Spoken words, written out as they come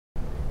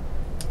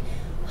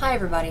Hi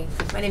everybody,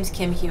 my name is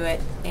Kim Hewitt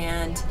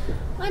and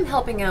I'm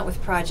helping out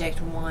with Project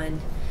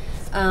 1.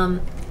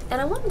 And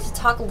I wanted to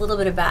talk a little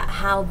bit about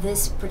how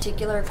this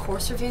particular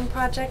course reviewing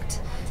project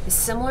is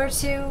similar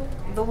to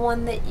the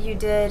one that you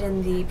did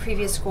in the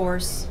previous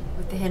course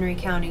with the Henry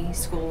County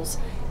schools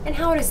and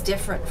how it is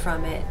different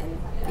from it, and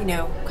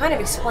kind of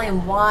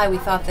explain why we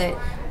thought that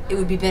it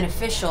would be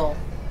beneficial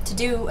to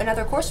do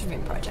another course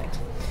reviewing project.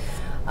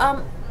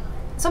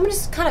 So I'm going to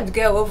just kind of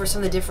go over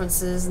some of the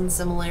differences and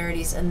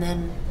similarities, and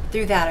then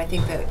through that I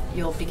think that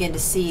you'll begin to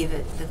see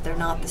that they're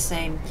not the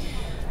same.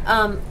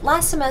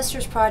 Last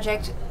semester's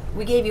project,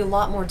 we gave you a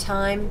lot more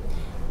time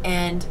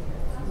and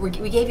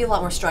we gave you a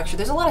lot more structure.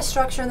 There's a lot of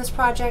structure in this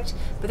project,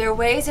 but there are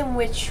ways in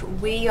which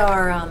we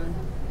are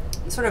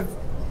sort of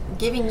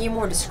giving you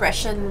more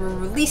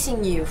discretion,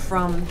 releasing you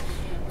from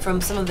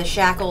some of the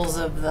shackles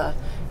of the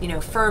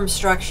firm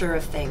structure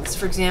of things.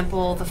 For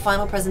example, the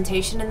final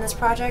presentation in this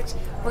project,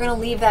 we're going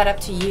to leave that up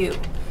to you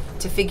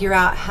to figure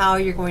out how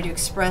you're going to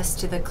express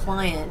to the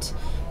client.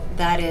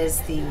 That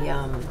is the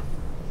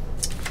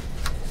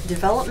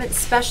development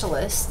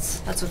specialists,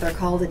 that's what they're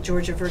called at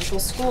Georgia Virtual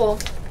School.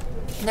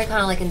 And they're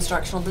kind of like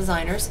instructional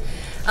designers.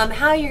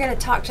 How you're going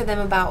to talk to them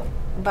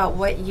about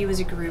what you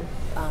as a group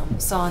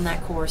saw in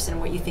that course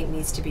and what you think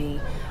needs to be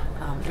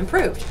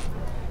improved.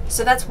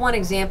 So that's one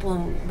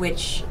example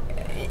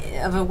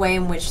of a way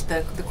in which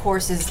the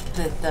course is,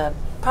 the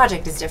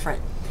project is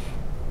different.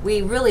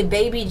 We really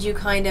babied you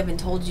kind of and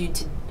told you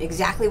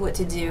exactly what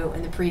to do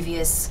in the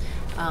previous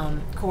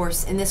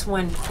course. In this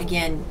one,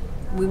 again,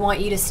 we want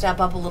you to step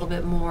up a little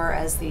bit more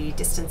as the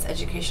distance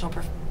education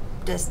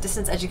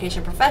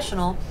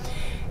professional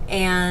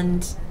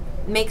and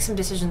make some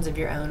decisions of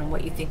your own on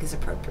what you think is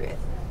appropriate.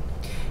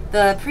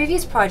 The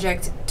previous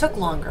project took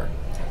longer.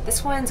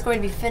 This one's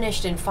going to be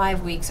finished in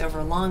 5 weeks over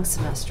a long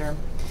semester.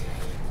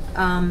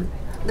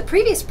 The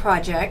previous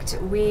project,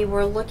 we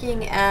were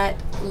looking at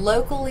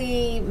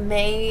locally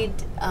made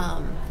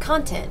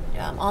content,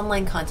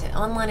 online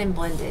and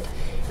blended.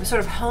 It was sort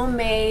of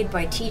homemade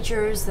by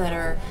teachers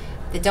that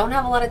don't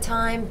have a lot of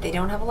time, they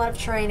don't have a lot of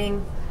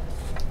training,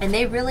 and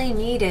they really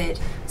needed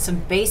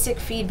some basic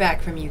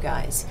feedback from you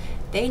guys.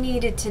 They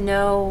needed to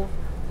know,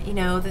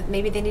 that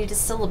maybe they needed a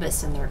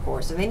syllabus in their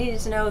course, or they needed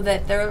to know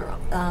that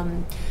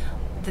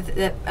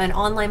that an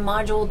online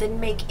module didn't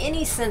make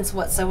any sense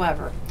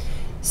whatsoever.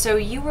 So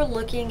you were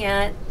looking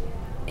at,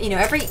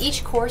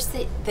 each course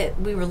that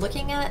we were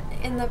looking at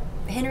in the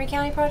Henry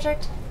County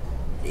project,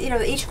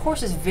 each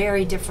course is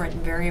very different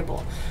and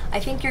variable. I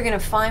think you're going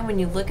to find when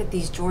you look at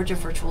these Georgia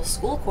Virtual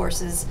School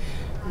courses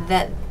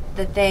that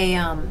they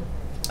are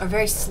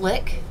very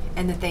slick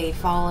and that they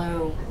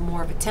follow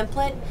more of a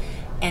template,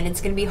 and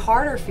it's going to be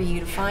harder for you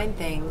to find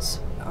things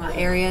or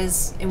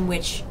areas in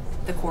which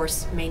the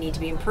course may need to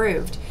be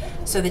improved.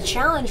 So the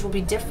challenge will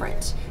be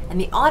different, and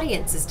the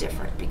audience is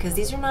different, because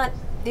these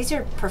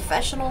are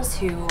professionals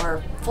who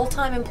are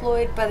full-time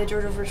employed by the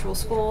Georgia Virtual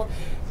School.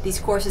 These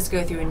courses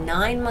go through a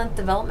 9-month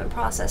development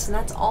process, and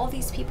that's all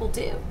these people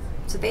do.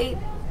 So they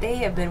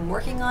have been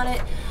working on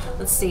it.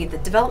 Let's see, the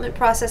development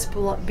process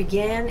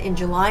began in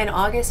July and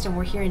August, and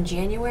we're here in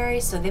January,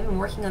 so they've been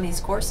working on these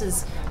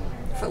courses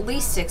for at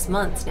least 6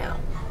 months now.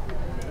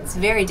 It's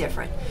very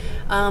different.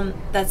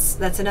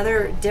 That's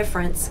another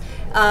difference.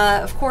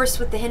 Of course,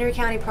 with the Henry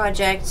County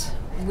project,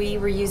 we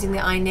were using the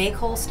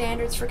iNACOL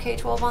standards for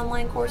K-12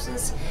 online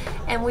courses,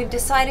 and we've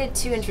decided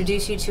to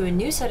introduce you to a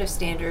new set of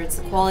standards,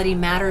 the Quality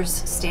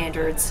Matters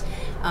standards,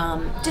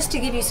 just to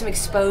give you some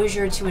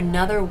exposure to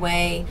another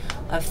way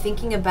of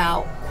thinking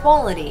about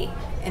quality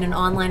in an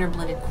online or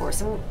blended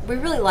course. And we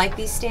really like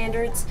these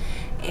standards,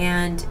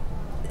 and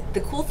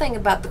the cool thing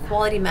about the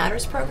Quality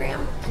Matters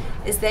program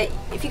is that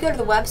if you go to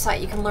the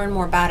website, you can learn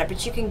more about it,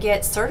 but you can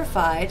get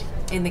certified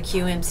in the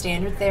QM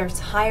standard. There's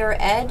higher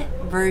ed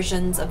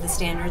versions of the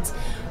standards.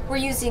 We're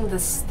using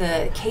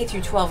the K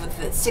through 12, with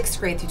the 6th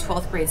grade through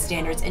 12th grade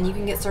standards, and you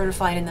can get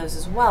certified in those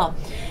as well.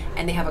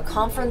 And they have a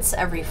conference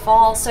every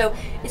fall. So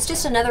it's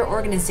just another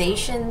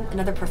organization,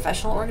 another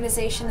professional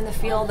organization in the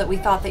field that we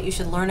thought that you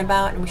should learn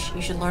about, and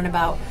you should learn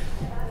about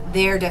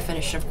their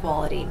definition of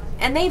quality.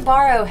 And they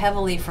borrow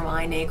heavily from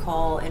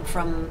iNACOL and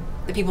from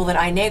the people that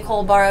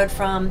iNACOL borrowed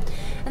from,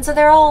 and so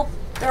they're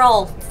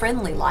all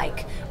friendly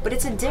like, but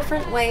it's a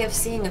different way of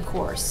seeing a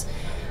course.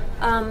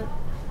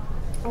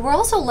 We're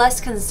also less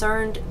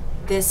concerned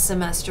this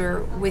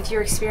semester with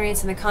your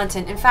experience in the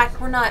content. In fact,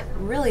 we're not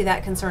really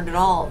that concerned at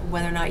all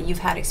whether or not you've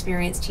had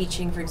experience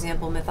teaching, for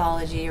example,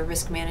 mythology or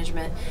risk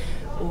management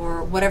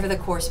or whatever the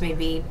course may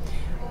be.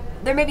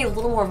 There may be a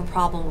little more of a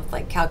problem with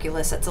like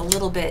calculus. That's a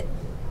little bit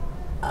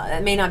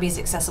it may not be as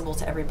accessible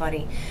to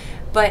everybody,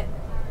 but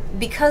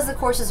because the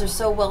courses are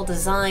so well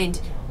designed,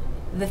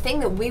 the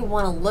thing that we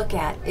want to look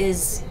at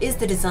is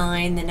the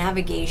design, the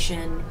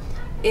navigation,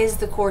 is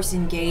the course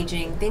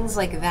engaging, things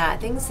like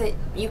that, things that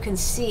you can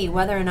see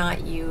whether or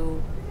not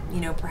you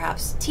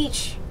perhaps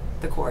teach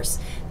the course.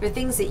 There are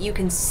things that you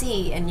can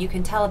see and you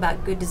can tell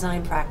about good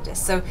design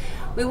practice. So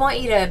we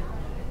want you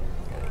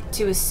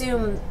to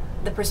assume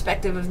the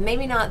perspective of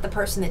maybe not the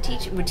person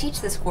that would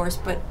teach this course,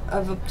 but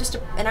of just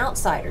an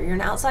outsider. You're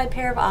an outside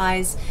pair of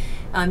eyes.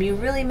 You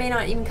really may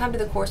not even come to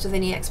the course with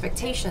any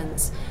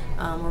expectations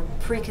or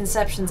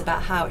preconceptions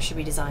about how it should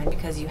be designed,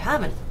 because you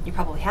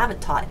probably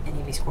haven't taught any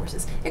of these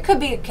courses. It could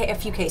be a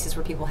few cases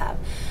where people have,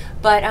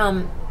 but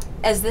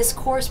as this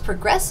course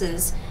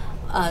progresses,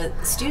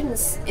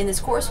 students in this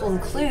course will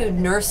include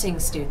nursing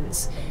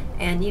students,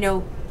 and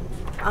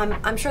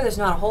I'm sure there's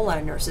not a whole lot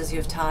of nurses who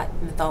have taught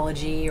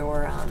mythology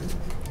or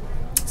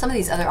some of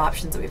these other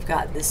options that we've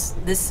got this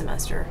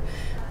semester.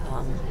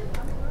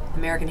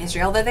 American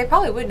history, although they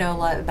probably would know a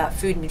lot about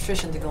food and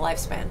nutrition through the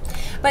lifespan.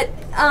 But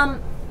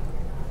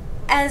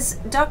as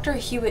Dr.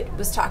 Hewitt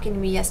was talking to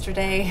me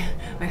yesterday,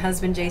 my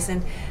husband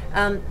Jason,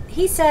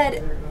 he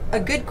said a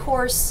good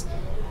course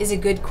is a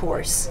good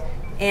course.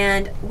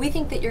 And we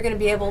think that you're going to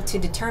be able to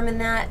determine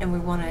that, and we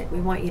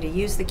want you to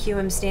use the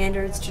QM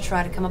standards to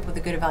try to come up with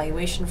a good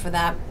evaluation for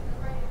that.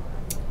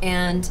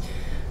 And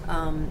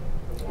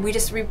we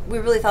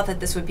really thought that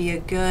this would be a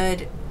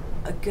good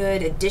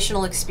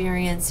additional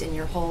experience in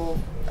your whole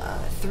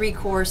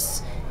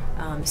 3-course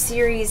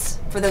series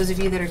for those of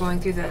you that are going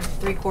through the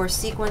 3-course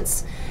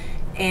sequence.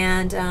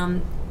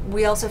 And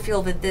we also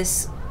feel that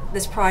this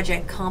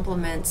project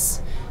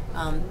complements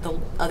the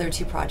other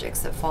 2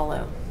 projects that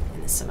follow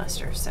in this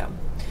semester. So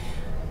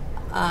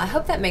I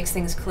hope that makes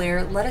things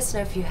clear. Let us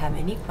know if you have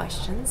any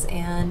questions,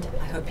 and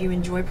I hope you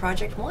enjoy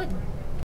Project 1.